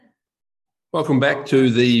Welcome back to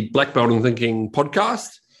the Black Belt and Thinking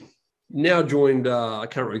podcast. Now joined, I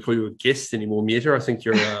can't really call you a guest anymore, Mirta. I think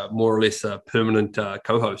you're more or less a permanent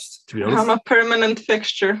co-host, to be honest. I'm a permanent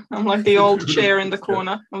fixture. I'm like the old chair in the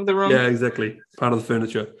corner of the room. Yeah, exactly. Part of the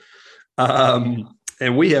furniture.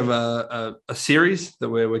 And we have a series that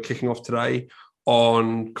we're kicking off today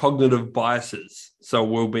on cognitive biases. So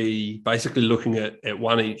we'll be basically looking at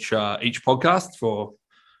one each podcast for,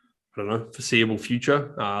 I don't know, foreseeable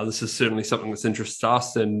future. This is certainly something that's interested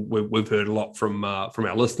us, and we've heard a lot from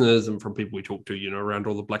our listeners and from people we talk to, around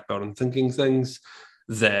all the black belt and thinking things,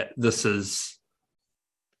 that this is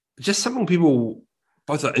just something people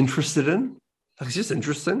both are interested in. Like, it's just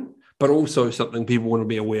interesting, but also something people want to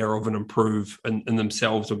be aware of and improve in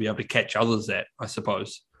themselves, or be able to catch others at, I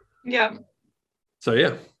suppose. Yeah. So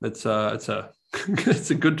yeah, it's a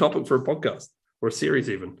it's a good topic for a podcast or a series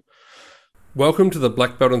even. Welcome to the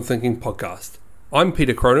Black Belt and Thinking podcast. I'm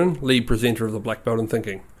Peter Cronin, lead presenter of the Black Belt and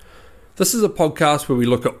Thinking. This is a podcast where we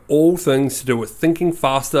look at all things to do with thinking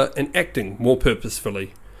faster and acting more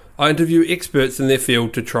purposefully. I interview experts in their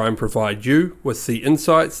field to try and provide you with the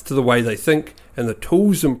insights to the way they think and the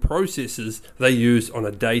tools and processes they use on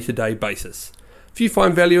a day-to-day basis. If you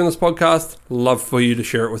find value in this podcast, love for you to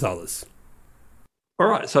share it with others. All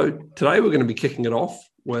right, so today we're going to be kicking it off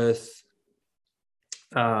with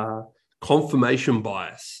confirmation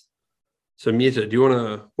bias. So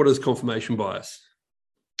Mirta, what is confirmation bias?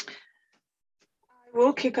 I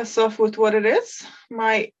will kick us off with what it is.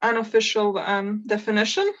 My unofficial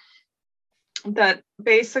definition, that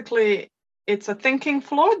basically it's a thinking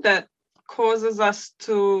flaw that causes us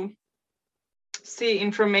to see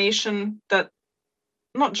information, that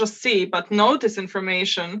not just see, but notice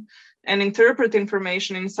information and interpret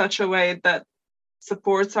information in such a way that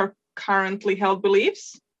supports our currently held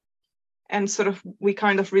beliefs. And sort of we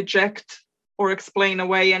kind of reject or explain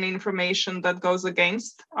away any information that goes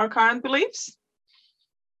against our current beliefs.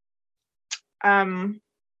 I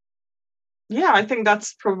think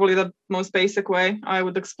that's probably the most basic way I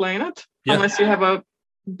would explain it, unless you have a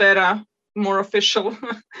better, more official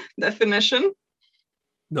definition.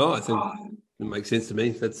 No, I think it makes sense to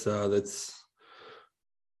me. That's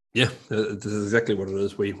exactly what it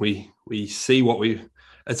is. We see what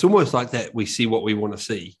it's almost like that. We see what we want to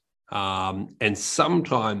see. And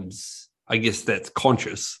sometimes I guess that's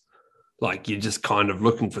conscious, like you're just kind of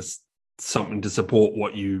looking for something to support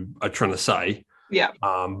what you are trying to say. Yeah.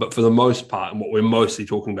 But for the most part, and what we're mostly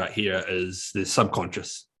talking about here is the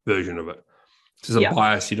subconscious version of it. There's a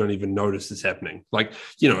bias you don't even notice is happening. Like,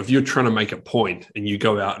 if you're trying to make a point and you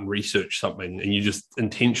go out and research something and you just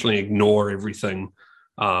intentionally ignore everything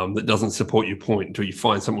that doesn't support your point until you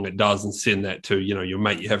find something that does and send that to, your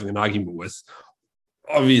mate you're having an argument with.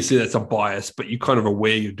 Obviously that's a bias, but you're kind of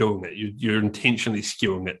aware you're doing it. You're intentionally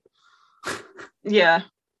skewing it. Yeah,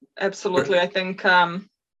 absolutely. I think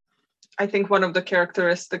one of the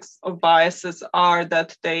characteristics of biases are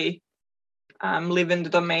that they live in the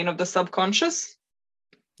domain of the subconscious.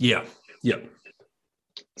 Yeah.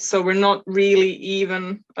 So we're not really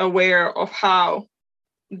even aware of how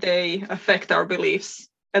they affect our beliefs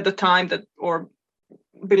at the time or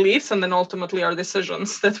beliefs, and then ultimately our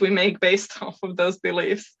decisions that we make based off of those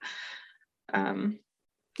beliefs.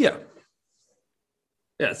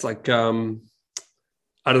 It's like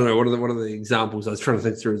I don't know, what are the examples? I was trying to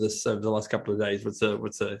think through this over the last couple of days. What's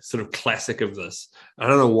a sort of classic of this? I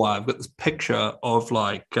don't know why I've got this picture of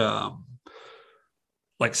like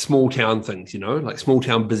small town things, like small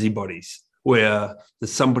town busybodies, where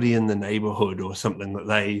there's somebody in the neighborhood or something that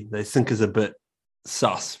they think is a bit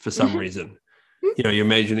sus for some reason. You're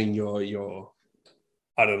imagining your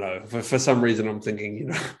I don't know, for some reason I'm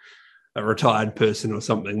thinking, a retired person or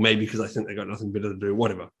something, maybe because I think they got nothing better to do,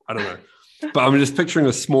 whatever. I don't know. But I'm just picturing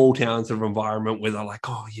a small town sort of environment where they're like,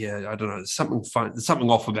 oh yeah, I don't know, there's something fun, there's something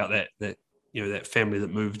off about that that family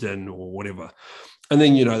that moved in or whatever. And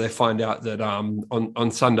then, they find out that on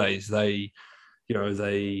Sundays they I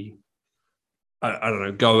don't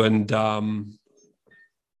know, go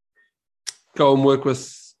and work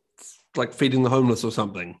with, like, feeding the homeless or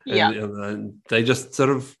something. And they just sort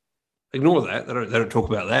of ignore that. They don't talk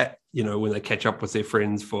about that, when they catch up with their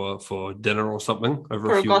friends for dinner or something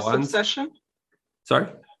over a few wines. For a gossip session? Sorry?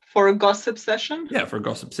 For a gossip session? Yeah, for a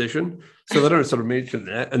gossip session. So they don't sort of mention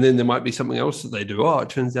that. And then there might be something else that they do. Oh, it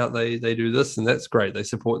turns out they do this, and that's great. They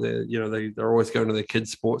support their, they're always going to their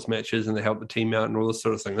kids' sports matches and they help the team out and all this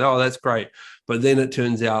sort of thing. Oh, that's great. But then it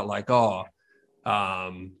turns out like, I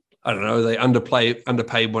don't know, they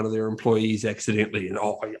underpaid one of their employees accidentally. And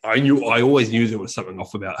I always knew there was something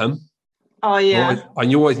off about him. Oh, yeah.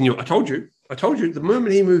 I always knew. I told you. The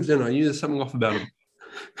moment he moved in, I knew there's something off about him.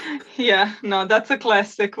 Yeah, no, that's a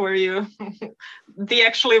classic where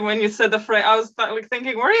when you said the phrase, I was like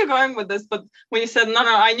thinking, where are you going with this? But when you said, no,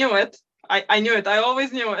 I knew it. I knew it. I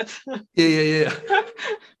always knew it. Yeah.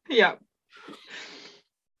 Yeah.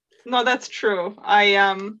 No, that's true.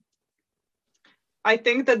 I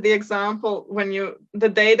think that the example the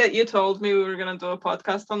day that you told me we were going to do a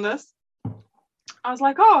podcast on this, I was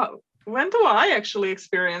like, oh, when do I actually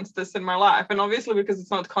experience this in my life? And obviously, because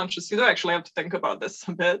it's not conscious, you do actually have to think about this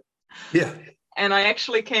a bit. Yeah. And I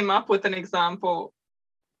actually came up with an example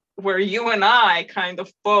where you and I kind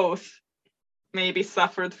of both maybe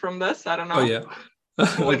suffered from this. I don't know. Oh, yeah.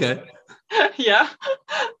 Okay. Yeah.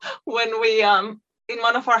 When we, in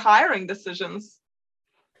one of our hiring decisions.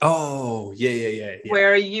 Oh, yeah.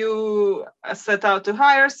 Where you set out to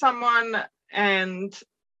hire someone, and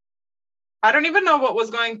I don't even know what was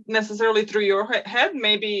going necessarily through your head.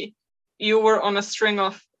 Maybe you were on a string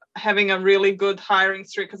of having a really good hiring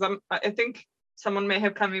streak, because I think someone may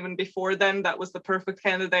have come even before then that was the perfect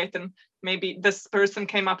candidate, and maybe this person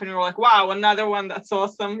came up and you were like, wow, another one, that's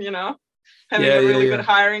awesome, having a really good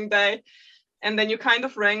hiring day. And then you kind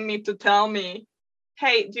of rang me to tell me,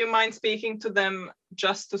 hey, do you mind speaking to them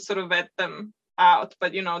just to sort of vet them out?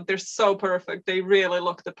 But, they're so perfect. They really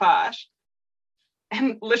look the part.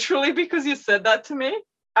 And literally, because you said that to me,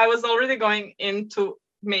 I was already going into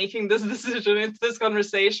making this decision, into this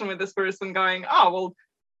conversation with this person, going, oh, well,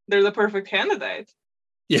 they're the perfect candidate.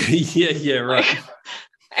 Yeah, right.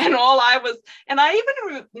 And I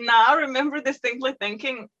even now remember distinctly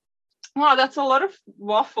thinking, wow, that's a lot of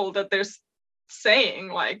waffle that they're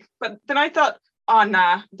saying. But then I thought, oh,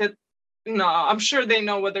 no, I'm sure they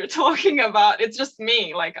know what they're talking about. It's just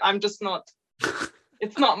me. I'm just not,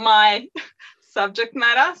 it's not my subject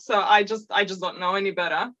matter. So I just don't know any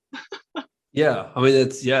better. Yeah, I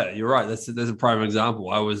mean, you're right. That's a prime example.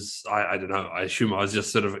 I don't know. I assume I was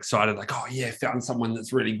just sort of excited, like, oh yeah, found someone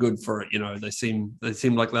that's really good for it. They seem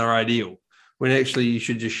like they're ideal. When actually you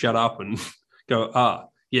should just shut up and go,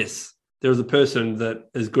 yes, there's a person that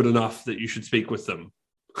is good enough that you should speak with them.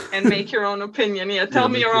 And make your own opinion. Yeah, tell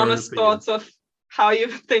me your honest thoughts of how you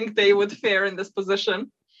think they would fare in this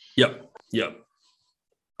position. Yep.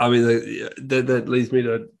 I mean, that leads me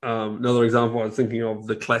to another example I was thinking of,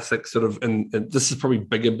 the classic sort of, and this is probably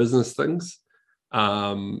bigger business things,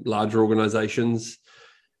 larger organizations,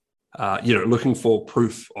 looking for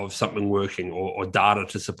proof of something working or data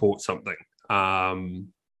to support something. And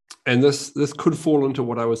this could fall into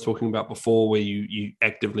what I was talking about before, where you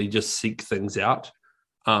actively just seek things out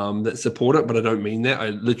that support it. But I don't mean that. I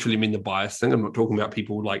literally mean the bias thing. I'm not talking about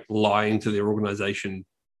people like lying to their organization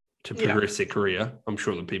to progress their career. I'm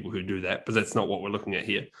sure there are people who do that, but that's not what we're looking at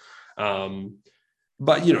here.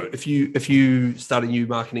 But if you start a new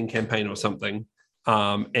marketing campaign or something,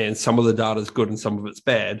 and some of the data is good and some of it's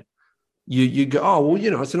bad, you go, oh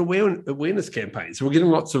well, it's an awareness campaign, so we're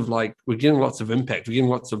getting lots of impact, we're getting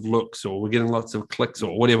lots of looks, or we're getting lots of clicks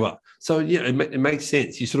or whatever. So it makes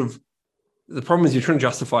sense. You sort of, the problem is you're trying to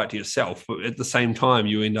justify it to yourself, but at the same time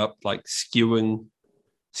you end up like skewing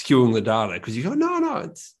the data, because you go, no,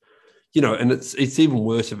 it's, and it's even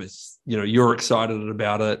worse if it's, you're excited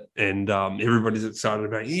about it and everybody's excited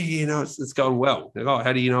about it. It's going well. Like, oh,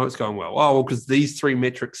 how do you know it's going well? Oh, well, because these 3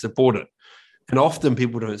 metrics support it. And often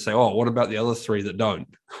people don't say, oh, what about the other 3 that don't?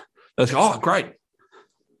 They say, oh, great.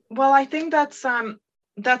 Well, I think that's kind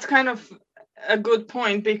of a good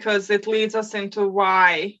point, because it leads us into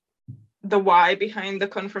the why behind the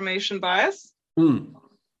confirmation bias. Mm.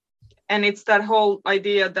 And it's that whole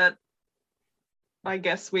idea that I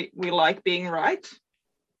guess we like being right.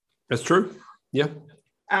 That's true. Yeah.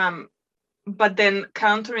 But then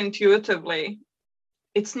counterintuitively,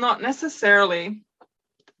 it's not necessarily,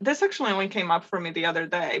 this actually only came up for me the other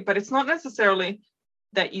day, but it's not necessarily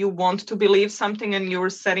that you want to believe something and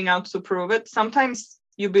you're setting out to prove it. Sometimes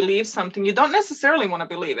you believe something, you don't necessarily want to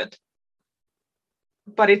believe it,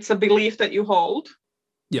 but it's a belief that you hold.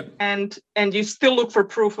 Yeah. And you still look for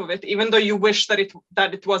proof of it, even though you wish that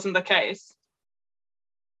it wasn't the case.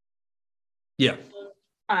 Yeah.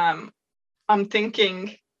 I'm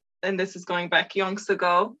thinking, and this is going back yonks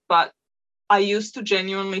ago, but I used to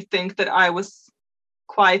genuinely think that I was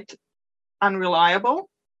quite unreliable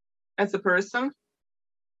as a person.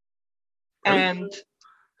 Really? And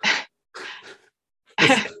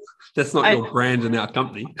that's not your brand in our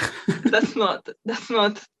company. that's not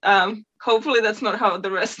hopefully that's not how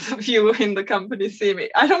the rest of you in the company see me.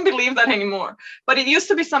 I don't believe that anymore, but it used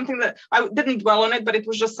to be something that I didn't dwell on it, but it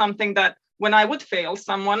was just something that when I would fail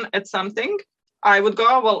someone at something, I would go,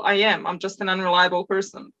 oh, well, I'm just an unreliable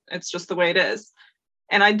person. It's just the way it is.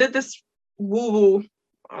 And I did this woo-woo,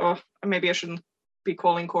 maybe I shouldn't be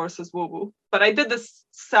calling courses woo-woo. But I did this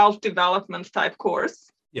self-development type course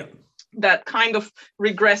that kind of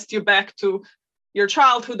regressed you back to your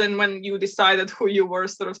childhood and when you decided who you were,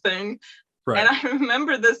 sort of thing. Right. And I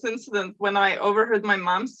remember this incident when I overheard my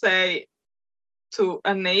mom say to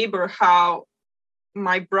a neighbor how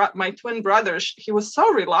my twin brother, he was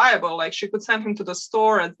so reliable. Like, she could send him to the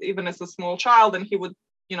store even as a small child, and he would,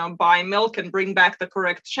 buy milk and bring back the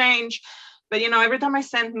correct change. But, every time I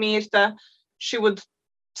sent Mirta, she would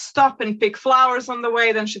stop and pick flowers on the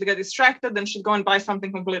way. Then she'd get distracted. Then she'd go and buy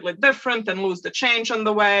something completely different and lose the change on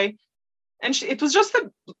the way. And it was just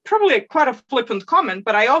probably quite a flippant comment,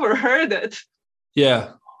 but I overheard it.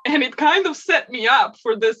 Yeah. And it kind of set me up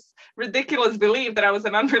for this ridiculous belief that I was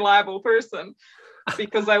an unreliable person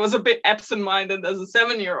because I was a bit absent-minded as a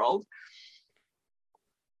 7-year-old.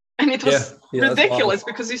 And it was ridiculous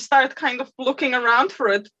because you start kind of looking around for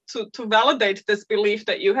it to validate this belief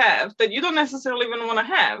that you have, that you don't necessarily even want to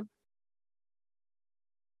have.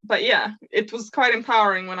 But yeah, it was quite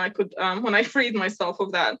empowering when I freed myself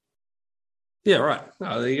of that. Yeah, right.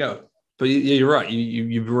 Oh, there you go. But you're right.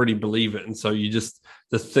 You already believe it, and so you just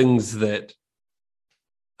the things that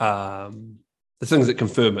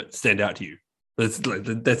confirm it stand out to you.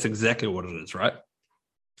 That's exactly what it is, right?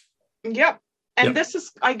 Yep. And this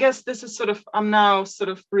is, I guess, sort of, I'm now sort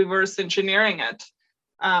of reverse engineering it,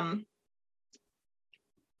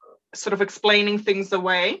 sort of explaining things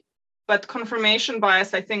away. But confirmation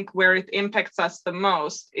bias, I think, where it impacts us the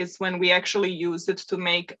most is when we actually use it to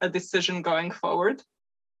make a decision going forward.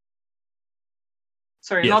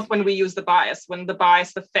 Sorry, not when we use the bias, when the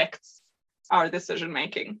bias affects our decision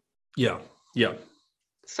making. Yeah.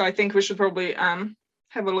 So I think we should probably have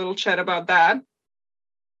a little chat about that.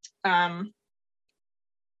 I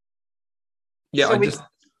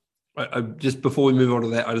just before we move on to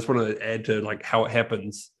that, I just want to add to like how it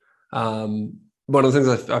happens. One of the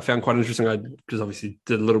things I found quite interesting, because obviously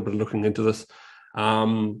did a little bit of looking into this,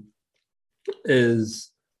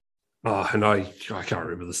 is and I can't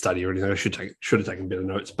remember the study or anything. I should have taken better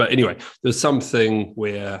notes. But anyway, there's something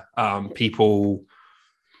where people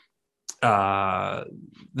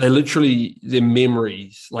they literally, their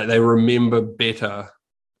memories, like they remember better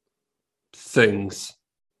things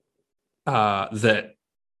that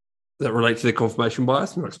relate to their confirmation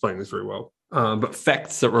bias. I'm not explaining this very well. But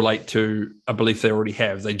facts that relate to a belief they already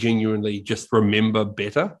have, they genuinely just remember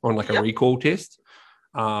better on like a recall test.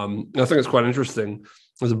 I think it's quite interesting.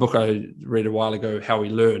 There's a book I read a while ago, How We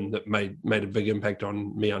Learn, that made a big impact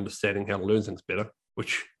on me understanding how to learn things better,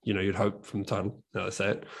 which, you'd hope from the title, now I say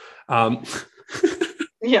it. And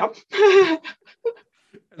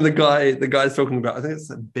the guy's talking about, I think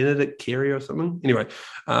it's Benedict Carey or something. Anyway,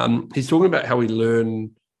 he's talking about how we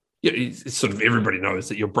learn. It's sort of, everybody knows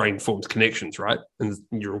that your brain forms connections, right? And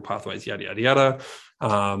neural pathways, yada, yada, yada.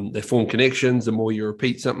 They form connections. The more you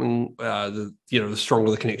repeat something, the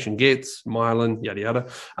stronger the connection gets, myelin, yada, yada.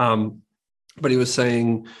 But he was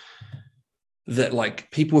saying that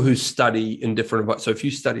like people who study in different environments, so if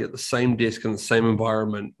you study at the same desk in the same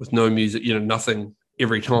environment with no music, nothing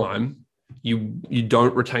every time, you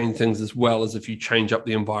don't retain things as well as if you change up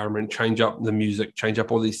the environment, change up the music, change up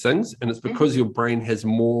all these things. And it's because your brain has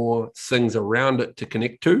more things around it to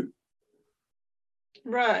connect to.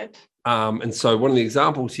 Right. And so one of the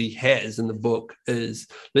examples he has in the book is,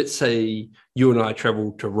 let's say you and I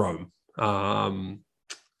travel to Rome.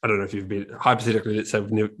 I don't know if you've been, hypothetically, let's say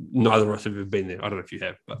neither of us have ever been there. I don't know if you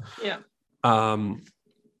have, but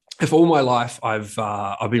if all my life I've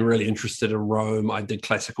been really interested in Rome, I did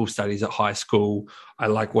classical studies at high school. I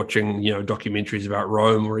like watching, documentaries about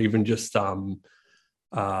Rome, or even just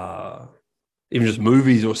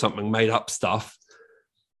movies or something, made up stuff.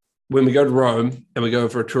 When we go to Rome and we go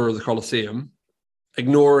for a tour of the Colosseum,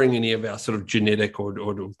 ignoring any of our sort of genetic or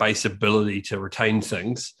base ability to retain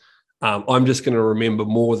things, I'm just going to remember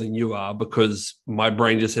more than you are because my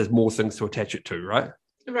brain just has more things to attach it to, right?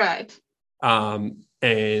 Right.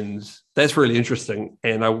 And that's really interesting.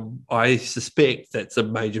 And I suspect that's a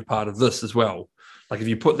major part of this as well. Like if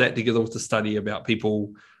you put that together with the study about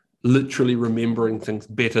people literally remembering things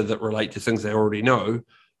better that relate to things they already know,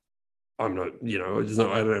 I'm not, I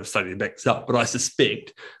don't have a study that backs up, but I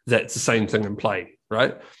suspect that's the same thing in play,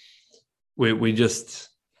 right? We just,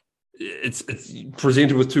 it's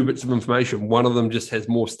presented with two bits of information. One of them just has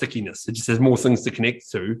more stickiness. It just has more things to connect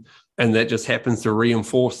to. And that just happens to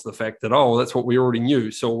reinforce the fact that, that's what we already knew.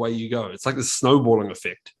 So away you go. It's like the snowballing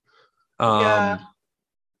effect. I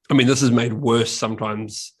mean, this is made worse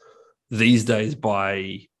sometimes these days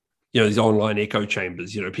by, these online echo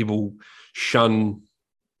chambers. People shun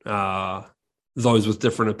those with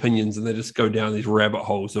different opinions, and they just go down these rabbit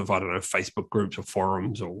holes of, I don't know, Facebook groups or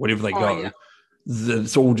forums or whatever they go. Yeah.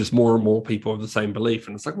 It's all just more and more people of the same belief.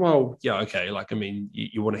 And it's like, well, yeah, okay. Like, I mean,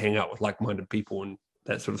 you want to hang out with like-minded people and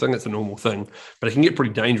that sort of thing. That's a normal thing. But it can get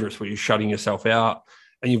pretty dangerous where you're shutting yourself out,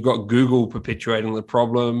 and you've got Google perpetuating the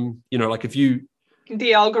problem. You know, like if you...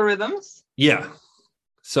 The algorithms. Yeah.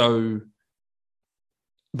 So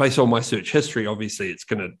based on my search history, obviously it's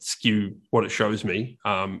going to skew what it shows me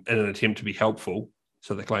in an attempt to be helpful,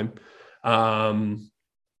 so they claim.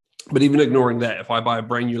 But even ignoring that, if I buy a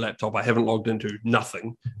brand new laptop I haven't logged into,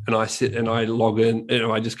 nothing, and I sit and I log in,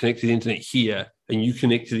 I just connect to the internet here, and you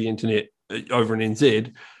connect to the internet over in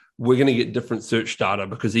NZ, we're going to get different search data,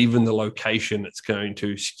 because even the location, it's going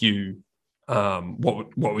to skew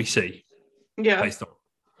what we see based on.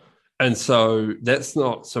 And so that's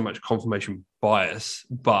not so much confirmation bias,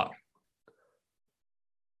 but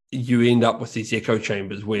you end up with these echo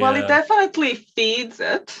chambers where... Well, it definitely feeds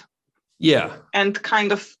it. Yeah. And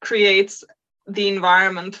kind of creates the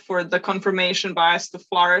environment for the confirmation bias to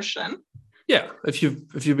flourish in. Yeah. If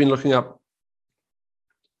you've been looking up...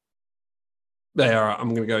 I'm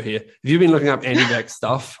going to go here. If you've been looking up anti-vax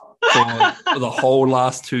stuff for the whole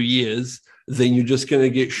last 2 years, then you're just going to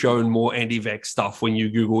get shown more anti-vax stuff when you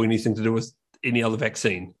Google anything to do with any other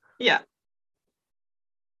vaccine. Yeah.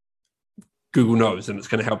 Google knows, and it's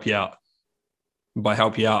going to help you out. By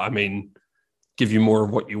help you out, I mean give you more of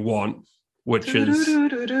what you want, which feels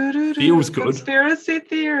good. Conspiracy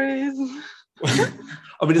theories.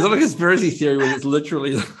 I mean, it's not a conspiracy theory when it's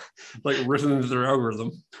literally like written into their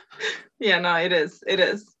algorithm. Yeah, no, it is. It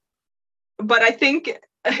is. But I think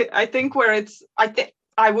where it's...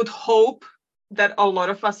 I would hope that a lot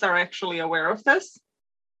of us are actually aware of this.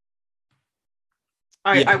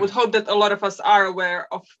 I would hope that a lot of us are aware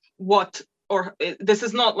of what, or this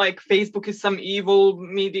is not like Facebook is some evil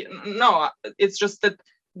media. No, it's just that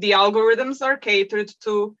the algorithms are catered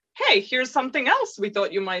to, hey, here's something else we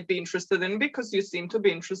thought you might be interested in because you seem to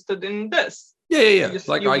be interested in this. Yeah.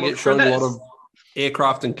 Like I get shown a lot of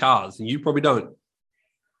aircraft and cars, and you probably don't.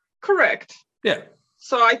 Correct. Yeah.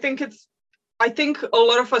 So I think a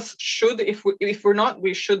lot of us should, if we're not,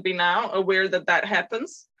 we should be now aware that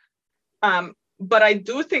happens. But I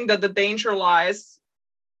do think that the danger lies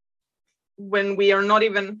when we are not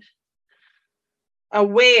even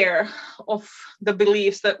aware of the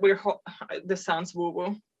beliefs that this sounds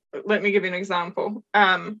woo-woo. Let me give you an example.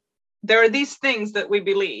 There are these things that we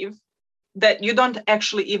believe that you don't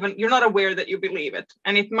actually you're not aware that you believe it.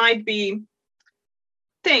 And it might be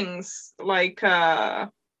things like,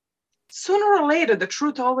 sooner or later, the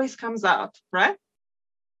truth always comes out, right?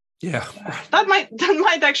 Yeah. That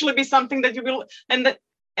might actually be something that you will, and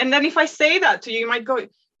then if I say that to you, you might go,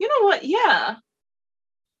 you know what? Yeah.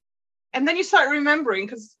 And then you start remembering,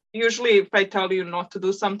 because usually if I tell you not to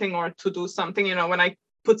do something or to do something, when I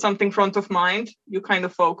put something front of mind, you kind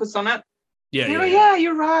of focus on it. Yeah. Yeah,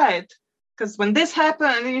 you're right. Because when this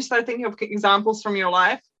happened, and then you start thinking of examples from your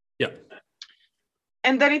life. Yeah.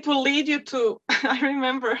 And then it will lead you to, I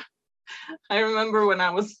remember when I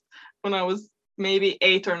was maybe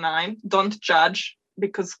 8 or 9, don't judge,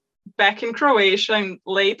 because back in Croatia in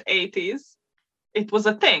late 80s, it was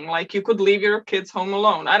a thing. Like you could leave your kids home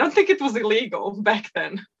alone. I don't think it was illegal back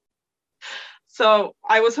then. So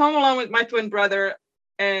I was home alone with my twin brother,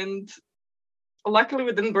 and luckily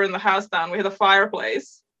we didn't burn the house down. We had a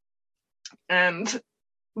fireplace, and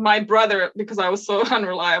my brother, because I was so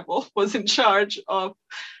unreliable, was in charge of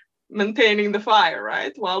maintaining the fire,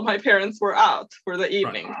 right? While my parents were out for the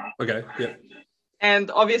evening. Right. Okay, yeah. And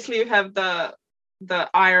obviously you have the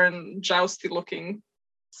iron jousty looking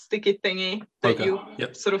sticky thingy that you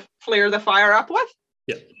sort of flare the fire up with.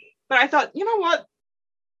 Yeah. But I thought, you know what?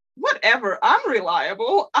 Whatever, I'm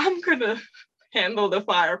reliable. I'm gonna handle the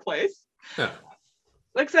fireplace. Yeah.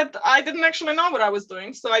 Except I didn't actually know what I was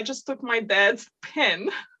doing. So I just took my dad's pen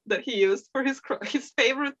that he used for his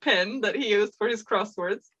favorite pen that he used for his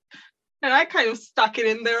crosswords. And I kind of stuck it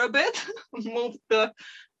in there a bit, moved the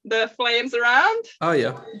flames around. Oh,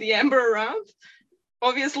 yeah. The ember around.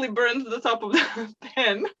 Obviously burned the top of the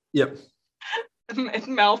pen. Yep. It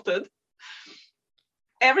melted.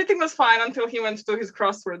 Everything was fine until he went to do his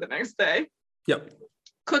crossword the next day. Yep.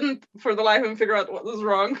 Couldn't, for the life of him, figure out what was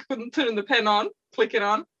wrong. Couldn't turn the pen on, click it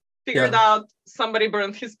on. Figured out somebody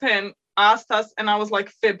burned his pen, asked us, and I was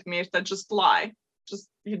like, fib, Mirta, just lie. Just,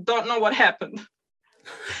 you don't know what happened.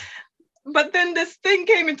 But then this thing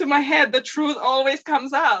came into my head, the truth always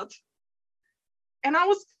comes out. And I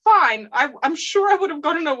was fine. I'm sure I would have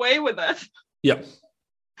gotten away with it. Yep.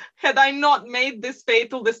 Had I not made this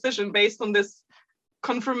fatal decision based on this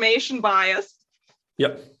confirmation bias.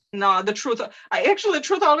 Yep. No, the truth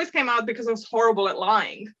always came out because I was horrible at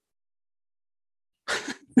lying.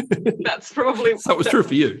 That's probably so it was true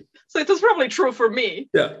for you. So it was probably true for me.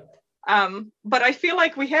 Yeah. But I feel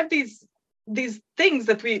like we have these things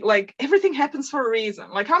that we like, everything happens for a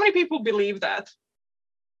reason. Like, how many people believe that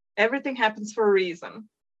everything happens for a reason?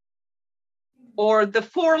 Or the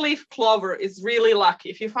 4-leaf clover is really lucky.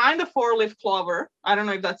 If you find a 4-leaf clover, I don't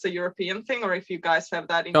know if that's a European thing or if you guys have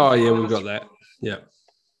that in. Oh yeah, we've got that. Yeah.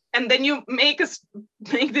 And then you make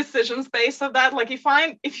decisions based on that. Like, if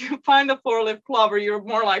you find a 4-leaf clover, you're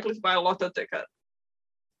more likely to buy a lotto ticket.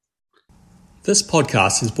 This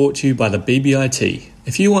podcast is brought to you by the BBIT.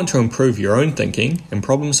 If you want to improve your own thinking and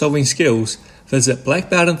problem-solving skills, visit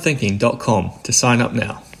blackbeltinthinking.com to sign up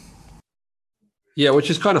now. Yeah, which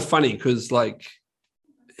is kind of funny because, like,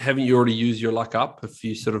 haven't you already used your luck up if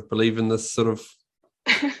you sort of believe in this sort of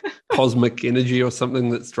cosmic energy or something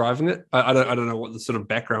that's driving it? I don't know what the sort of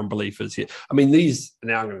background belief is here. I mean,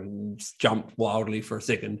 now I'm going to jump wildly for a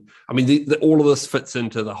second. I mean, all of this fits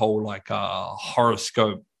into the whole like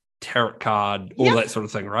horoscope, tarot card, all that sort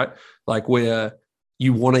of thing, right? Like where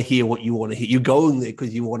you want to hear what you want to hear. You're going there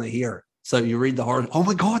because you want to hear it. So you read the horoscope. Oh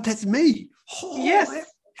my God, that's me. Oh, yes.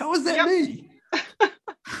 How is that me?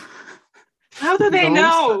 How do they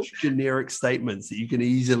know? Such generic statements that you can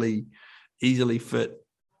easily fit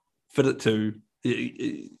it to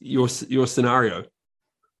your scenario.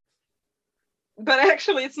 But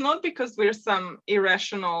actually, it's not because we're some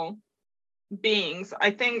irrational beings.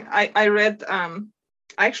 I think I read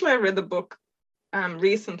the book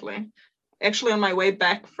recently, actually on my way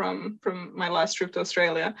back from my last trip to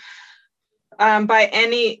Australia, by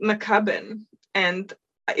Annie McCubbin, and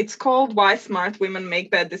it's called Why Smart Women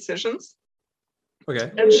Make Bad Decisions.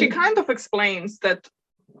 Okay. And she kind of explains that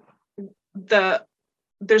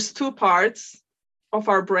there's 2 parts of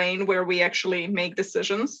our brain where we actually make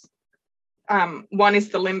decisions. One is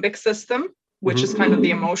the limbic system, which is kind of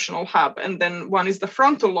the emotional hub. And then one is the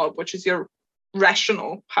frontal lobe, which is your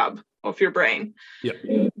rational hub of your brain. Yeah.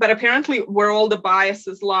 But apparently where all the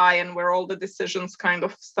biases lie and where all the decisions kind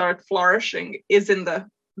of start flourishing is in the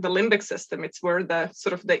limbic system. It's where the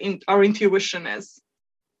sort of our intuition is.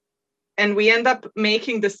 And we end up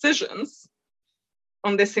making decisions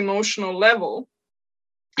on this emotional level,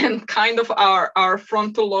 and kind of our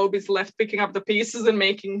frontal lobe is left picking up the pieces and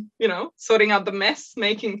making, sorting out the mess,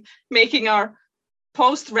 making our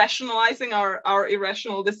post-rationalizing our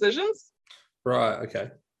irrational decisions. Right,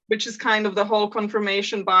 okay. Which is kind of the whole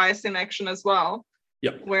confirmation bias in action as well.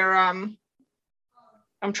 Yep. Where I'm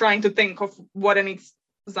trying to think of what an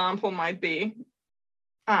example might be.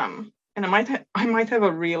 And I might have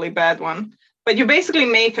a really bad one. But you basically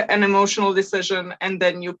make an emotional decision and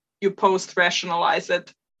then you post-rationalize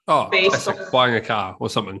it. Oh, based on buying a car or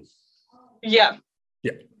something. Yeah.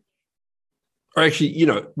 Yeah. Or actually,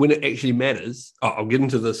 when it actually matters, I'll get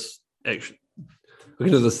into this actually. We'll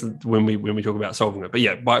get into this when we talk about solving it. But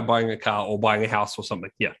yeah, buying a car or buying a house or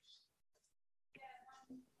something. Yeah.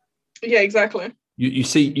 Yeah, exactly. You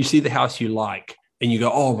see the house you like. And you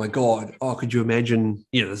go, oh my God, could you imagine,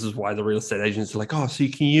 this is why the real estate agents are like, so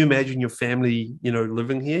can you imagine your family,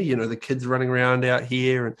 living here, the kids running around out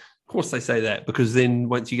here. And of course they say that because then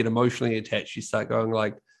once you get emotionally attached, you start going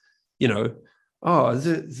like,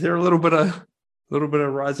 is there a little bit of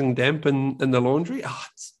rising damp in the laundry?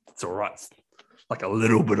 It's all right. It's like a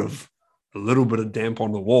little bit of damp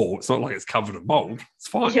on the wall. It's not like it's covered in mold. It's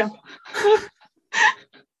fine. Yeah.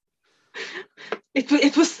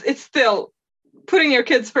 It's still putting your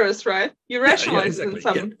kids first, right? You rationalize exactly. in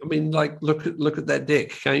some. Yeah. I mean, like, look at that deck.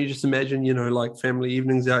 Can't you just imagine, like family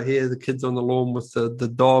evenings out here, the kids on the lawn with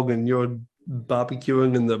the dog, and you're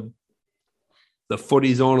barbecuing, and the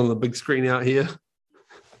footy's on the big screen out here.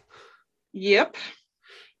 Yep.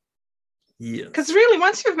 Yeah. Because really,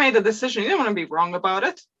 once you've made the decision, you don't want to be wrong about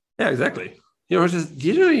it. Yeah, exactly. You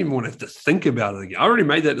don't even want to have to think about it again. I already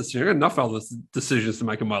made that decision. I got enough other decisions to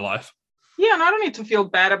make in my life. Yeah, and I don't need to feel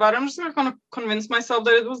bad about it. I'm just going to convince myself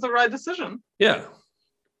that it was the right decision. Yeah.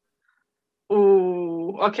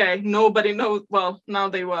 Oh, okay. Nobody knows. Well, now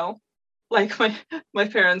they will. Like my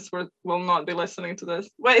parents will not be listening to this.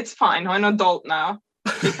 Well, it's fine. I'm an adult now.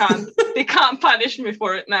 They can't punish me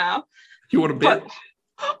for it now. You want to bet?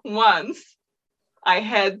 But once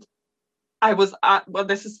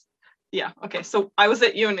so I was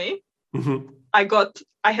at uni. Mm-hmm.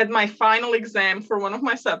 I had my final exam for one of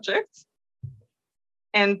my subjects.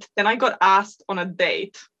 And then I got asked on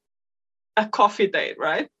a coffee date,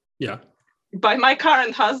 right? Yeah. By my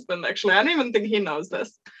current husband, actually. I don't even think he knows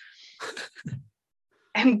this.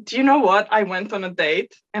 And do you know what? I went on a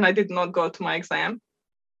date and I did not go to my exam.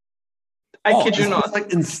 I kid you not.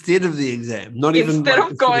 Like instead of the exam, not instead even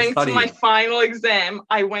like, of going of to my final exam,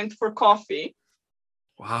 I went for coffee.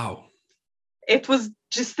 Wow. It was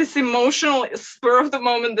just this emotional spur of the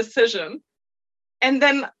moment decision. And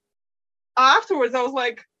then afterwards I was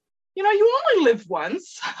like, you only live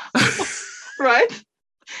once. Right?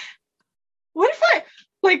 What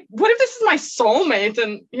if this is my soulmate?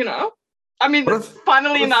 And,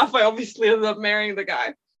 funnily enough, I obviously ended up marrying the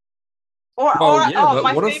guy.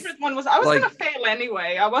 My favorite one was, I was going to fail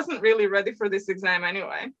anyway. I wasn't really ready for this exam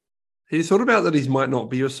anyway. Have you thought about that he might not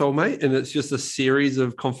be your soulmate and it's just a series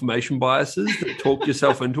of confirmation biases that talked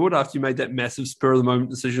yourself into it after you made that massive spur of the moment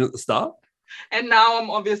decision at the start? And now I'm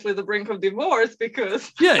obviously the brink of divorce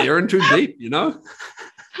because... Yeah, you're in too deep,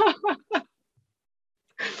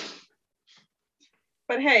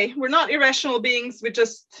 But hey, we're not irrational beings. We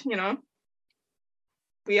just,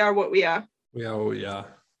 we are what we are. We are what we are.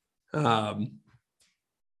 All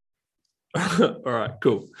right,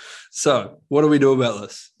 cool. So what do we do about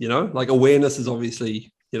this? Like awareness is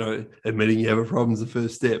obviously, admitting you have a problem is the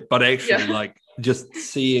first step, but actually like just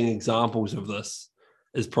seeing examples of this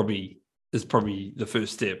is probably the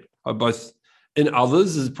first step. Both in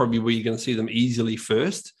others is probably where you're going to see them easily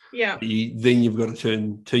first. Yeah. Then you've got to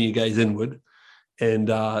turn your gaze inward and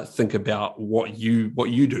think about what you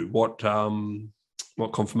do. What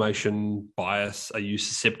confirmation bias are you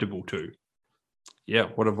susceptible to? Yeah.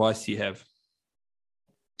 What advice do you have?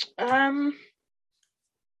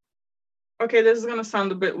 Okay, this is going to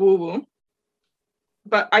sound a bit woo-woo,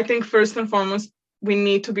 but I think first and foremost, we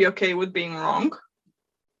need to be okay with being wrong.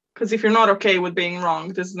 Because if you're not okay with being wrong,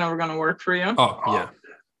 this is never going to work for you. Oh, yeah.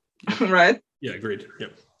 Right? Yeah, agreed.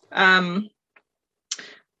 Yep.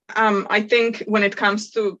 I think when it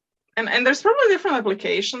comes to, and there's probably different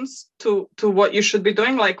applications to what you should be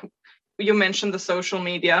doing. Like you mentioned the social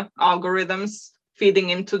media algorithms feeding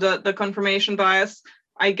into the confirmation bias.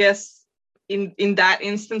 I guess in that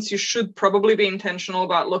instance, you should probably be intentional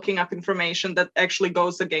about looking up information that actually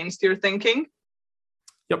goes against your thinking.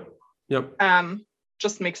 Yep.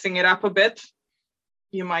 Just mixing it up a bit.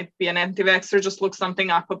 You might be an anti-vaxxer, just look something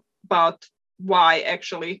up about why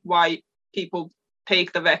people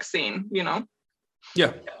take the vaccine,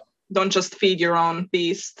 Yeah. Don't just feed your own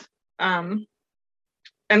beast. And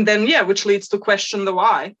then, which leads to question the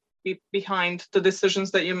why behind the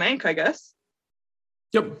decisions that you make, I guess.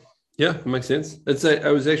 Yep. Yeah, it makes sense. It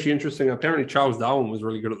was actually interesting. Apparently Charles Darwin was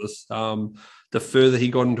really good at this. The further he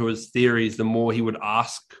got into his theories, the more he would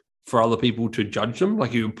ask for other people to judge them.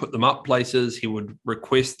 Like he would put them up places. He would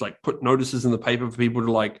request, put notices in the paper for people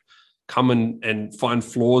to come and find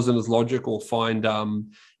flaws in his logic or find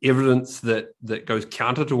evidence that goes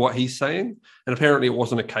counter to what he's saying. And apparently it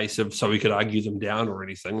wasn't a case of so he could argue them down or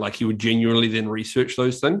anything. Like he would genuinely then research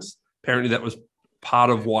those things. Apparently that was part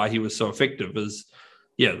of why he was so effective is,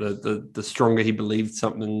 the stronger he believed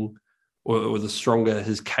something or the stronger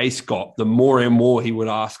his case got, the more and more he would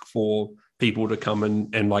ask for people to come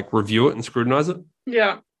and review it and scrutinize it.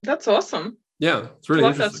 Yeah, that's awesome. Yeah, it's really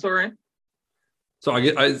love interesting. That story. So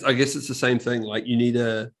I guess it's the same thing. Like you need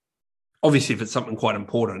to, obviously, if it's something quite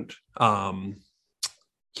important,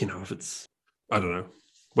 if it's, I don't know,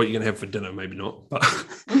 what you're going to have for dinner, maybe not. But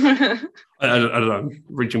I don't know, I'm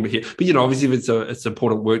reaching back here. But obviously, if it's an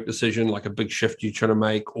important work decision, like a big shift you're trying to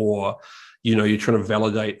make, or you're trying to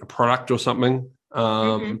validate a product or something.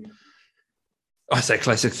 I say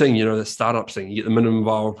classic thing, the startups thing. You get the minimum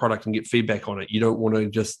viable product and get feedback on it. You don't want to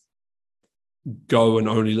just go and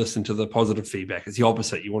only listen to the positive feedback. It's the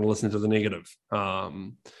opposite. You want to listen to the negative.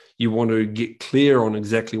 You want to get clear on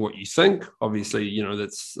exactly what you think. Obviously,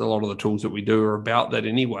 that's a lot of the tools that we do are about that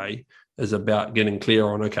anyway, is about getting clear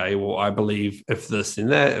on, okay, well, I believe if this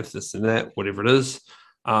and that, whatever it is.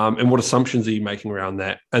 And what assumptions are you making around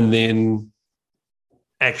that? And then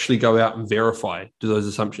actually go out and verify, do those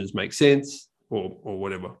assumptions make sense or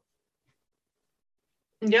whatever?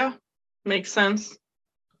 Yeah, makes sense.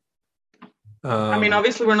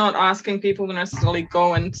 Obviously, we're not asking people to necessarily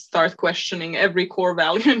go and start questioning every core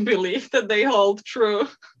value and belief that they hold true.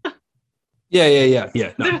 Yeah.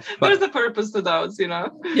 No, there's a purpose to those,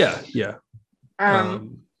 Yeah.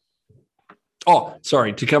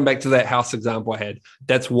 Sorry, to come back to that house example I had,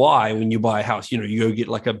 that's why when you buy a house, you go get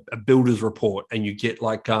a builder's report and you get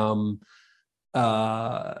a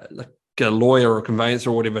lawyer or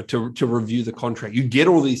conveyancer or whatever to review the contract. You get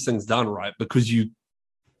all these things done, right? Because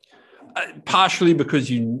partially because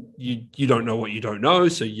you don't know what you don't know,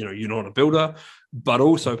 so you're not a builder, but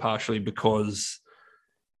also partially because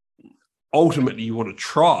ultimately you want to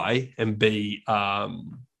try and be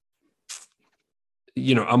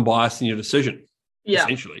unbiased in your decision.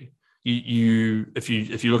 Essentially, if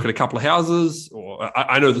you look at a couple of houses, or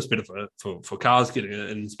I know this better for cars, getting an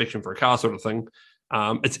inspection for a car sort of thing.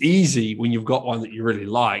 It's easy when you've got one that you really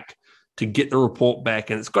like to get the report back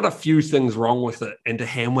and it's got a few things wrong with it, and to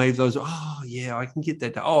hand wave those. Oh yeah, I can get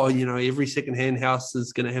that. Oh, every secondhand house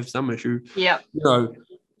is going to have some issue. Yeah,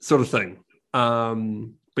 sort of thing.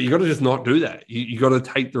 But you got to just not do that. You got to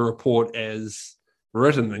take the report as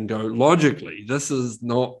written and go, logically, this is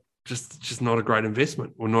not just not a great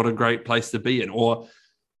investment, or not a great place to be in, or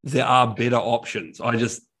there are better options. I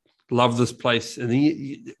just love this place. And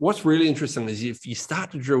then what's really interesting is if you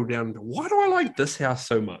start to drill down into, why do I like this house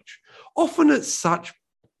so much? Often it's such,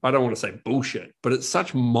 I don't want to say bullshit, but it's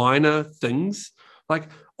such minor things like,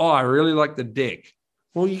 oh, I really like the deck.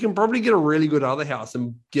 Well, you can probably get a really good other house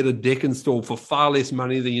and get a deck installed for far less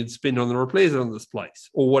money than you'd spend on the repairs on this place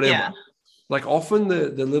or whatever. Yeah. Like often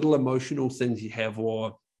the little emotional things you have,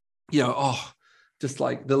 or, just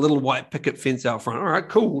like the little white picket fence out front. All right,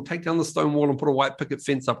 cool. We'll take down the stone wall and put a white picket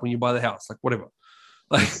fence up when you buy the house, like whatever.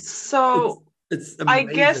 Like, so it's I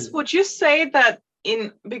guess, would you say that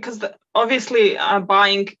because obviously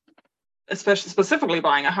buying, especially specifically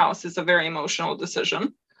buying a house, is a very emotional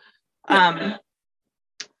decision. Yeah.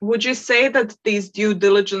 Would you say that these due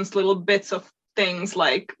diligence little bits of things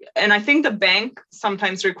and I think the bank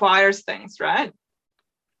sometimes requires things, right?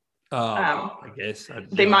 I guess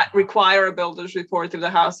they might require a builder's report if the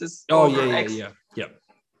house is yeah.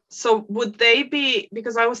 So would they be,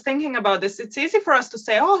 because I was thinking about this, it's easy for us to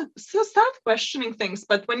say, oh, so start questioning things,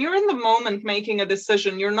 but when you're in the moment making a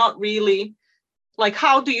decision, you're not really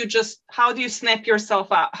how do you snap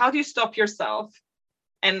yourself out? How do you stop yourself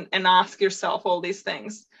and ask yourself all these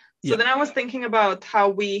things? So then I was thinking about how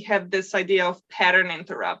we have this idea of pattern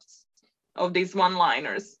interrupts, of these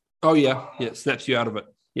one-liners. Oh yeah, it snaps you out of it.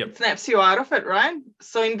 Yep. It snaps you out of it, right?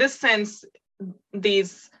 So in this sense,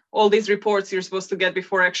 all these reports you're supposed to get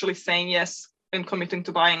before actually saying yes and committing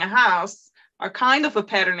to buying a house are kind of a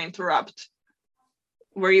pattern interrupt,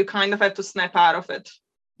 where you kind of have to snap out of it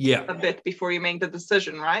a bit before you make the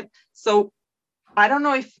decision, right? So I don't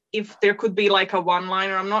know if there could be a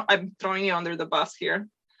one-liner. I'm throwing you under the bus here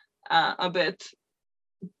a bit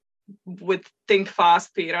with think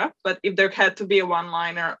fast, Peter, but if there had to be a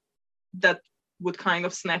one-liner that would kind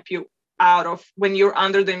of snap you out of when you're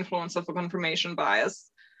under the influence of a confirmation bias.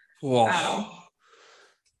 If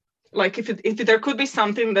there could be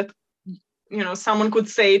something that someone could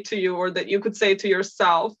say to you, or that you could say to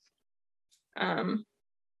yourself. My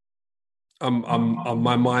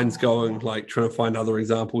mind's going trying to find other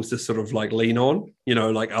examples to sort of lean on,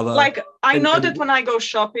 other. I know that when I go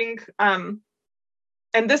shopping,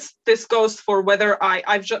 and this goes for whether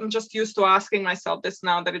I'm just used to asking myself this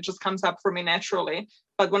now, that it just comes up for me naturally.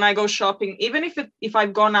 But when I go shopping, even if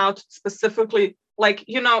I've gone out specifically,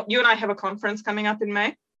 you and I have a conference coming up in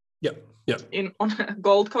May. Yeah. On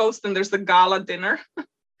Gold Coast, and there's the gala dinner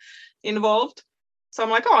involved. So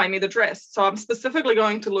I'm I need a dress. So I'm specifically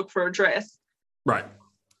going to look for a dress. Right.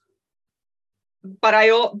 But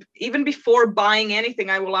even before buying anything,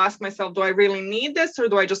 I will ask myself, do I really need this, or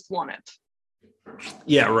do I just want it?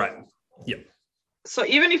 Yeah, right. Yeah. So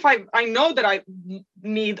even if I know that I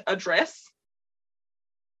need a dress,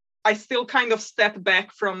 I still kind of step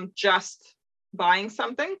back from just buying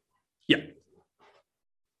something. Yeah.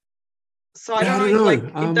 So I don't know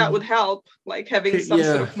if that would help, having some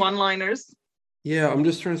sort of one-liners. Yeah, I'm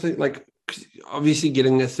just trying to think, obviously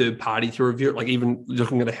getting a third party to review it, even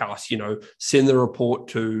looking at a house, send the report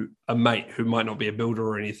to a mate who might not be a builder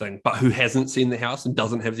or anything, but who hasn't seen the house and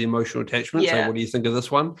doesn't have the emotional attachment. So what do you think of this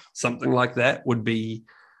one? Something like that would be,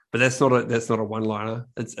 but that's not a one-liner.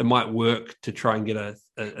 It might work to try and get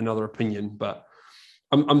another opinion, but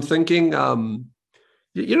I'm thinking,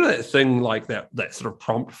 that thing that sort of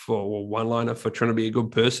prompt for one-liner for trying to be a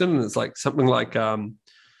good person. And it's something like,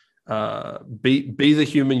 be the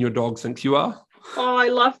human your dog thinks you are. Oh, I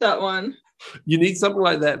love that one. You need something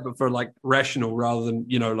like that, but for rational rather than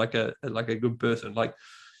like a good person,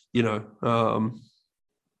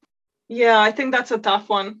 Yeah, I think that's a tough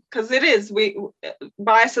one, because it is,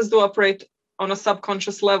 biases do operate on a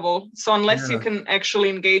subconscious level. So unless you can actually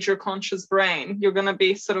engage your conscious brain, you're going to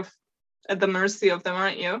be sort of at the mercy of them,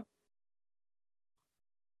 aren't you?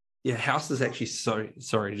 Yeah, house is actually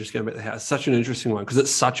sorry, just going back to the house, such an interesting one, because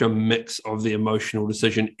it's such a mix of the emotional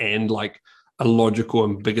decision and a logical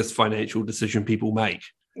and biggest financial decision people make.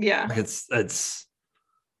 Yeah. It's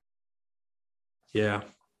yeah.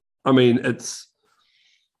 I mean, it's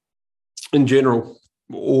in general,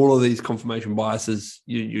 all of these confirmation biases,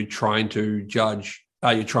 you're trying to judge,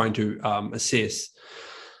 you're trying to assess.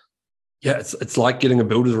 Yeah, it's like getting a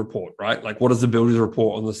builder's report, right? Like, what is the builder's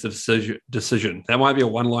report on this decision? That might be a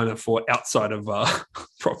one-liner for outside of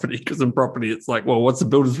property, because in property, it's like, well, what's the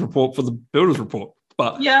builder's report for the builder's report?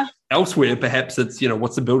 But elsewhere, perhaps it's,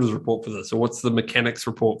 what's the builder's report for this? Or what's the mechanics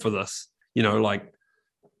report for this? Like,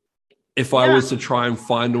 if I was to try and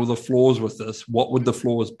find all the flaws with this, what would the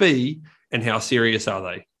flaws be and how serious are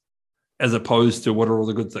they? As opposed to what are all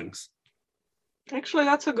the good things? Actually,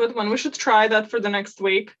 that's a good one. We should try that for the next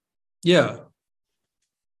week. Yeah.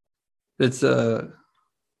 It's trying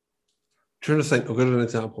to think. I've got an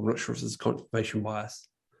example. I'm not sure if this is confirmation bias.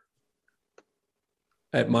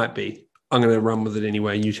 It might be. I'm going to run with it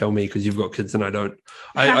anyway. You tell me, because you've got kids and I don't.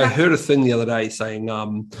 I heard a thing the other day saying,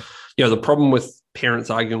 the problem with parents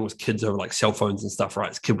arguing with kids over like cell phones and stuff, right?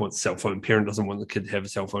 This kid wants a cell phone. Parent doesn't want the kid to have a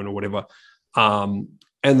cell phone or whatever. And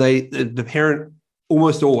the parent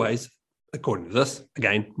almost always, according to this,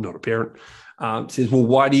 again, not a parent, says, well,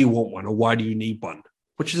 why do you want one, or why do you need one?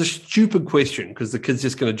 Which is a stupid question, because the kid's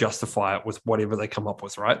just going to justify it with whatever they come up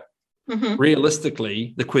with, right? Mm-hmm.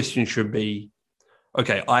 Realistically, the question should be,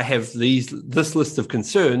 okay, I have this list of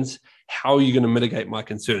concerns. How are you going to mitigate my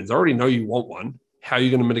concerns? I already know you want one. How are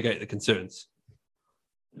you going to mitigate the concerns?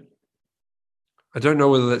 I don't know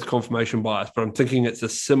whether that's confirmation bias, but I'm thinking it's a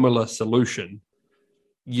similar solution.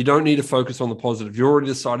 You don't need to focus on the positive. You already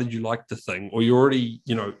decided you like the thing, or you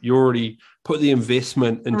already put the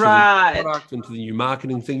investment into the product, into the new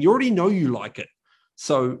marketing thing. You already know you like it.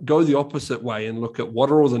 So go the opposite way and look at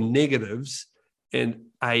what are all the negatives, and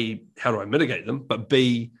A, how do I mitigate them? But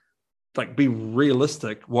B, be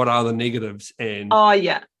realistic. What are the negatives? And am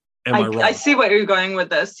I right? I see where you're going with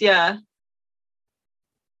this. Yeah.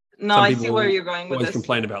 No, I see where you're going with this. Always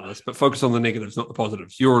complain about this, but focus on the negatives, not the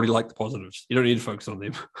positives. You already like the positives. You don't need to focus on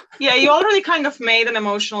them. Yeah, you already kind of made an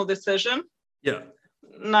emotional decision. Yeah.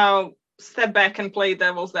 Now step back and play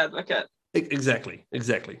devil's advocate. Exactly.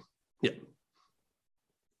 Yeah.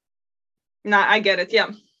 No, I get it.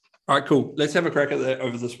 Yeah. All right, cool. Let's have a crack at that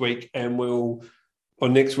over this week, and we'll,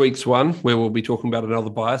 on next week's one, where we'll be talking about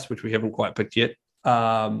another bias, which we haven't quite picked yet.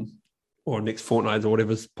 Or next fortnight or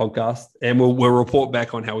whatever's podcast, and we'll report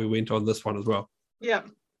back on how we went on this one as well. Yeah,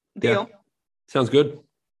 deal. Yeah. Sounds good.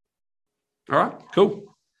 All right,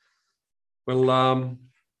 cool. Well,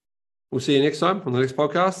 we'll see you next time on the next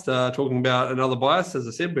podcast, talking about another bias. As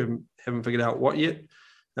I said, we haven't figured out what yet,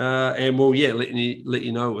 and we'll let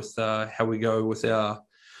you know with how we go with our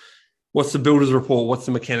what's the builder's report, what's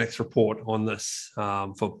the mechanics report on this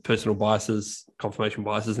for personal biases, confirmation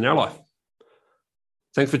biases in our life.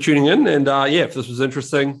 Thanks for tuning in. And if this was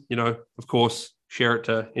interesting, of course, share it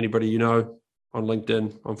to anybody you know on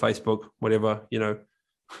LinkedIn, on Facebook, whatever,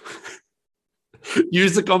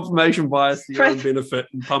 Use the confirmation bias to your own benefit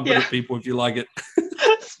and pump it at people if you like it.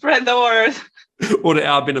 Spread the word. Or to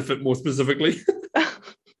our benefit more specifically.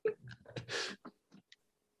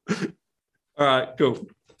 All right, cool.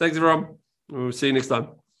 Thanks, everyone. We'll see you next time.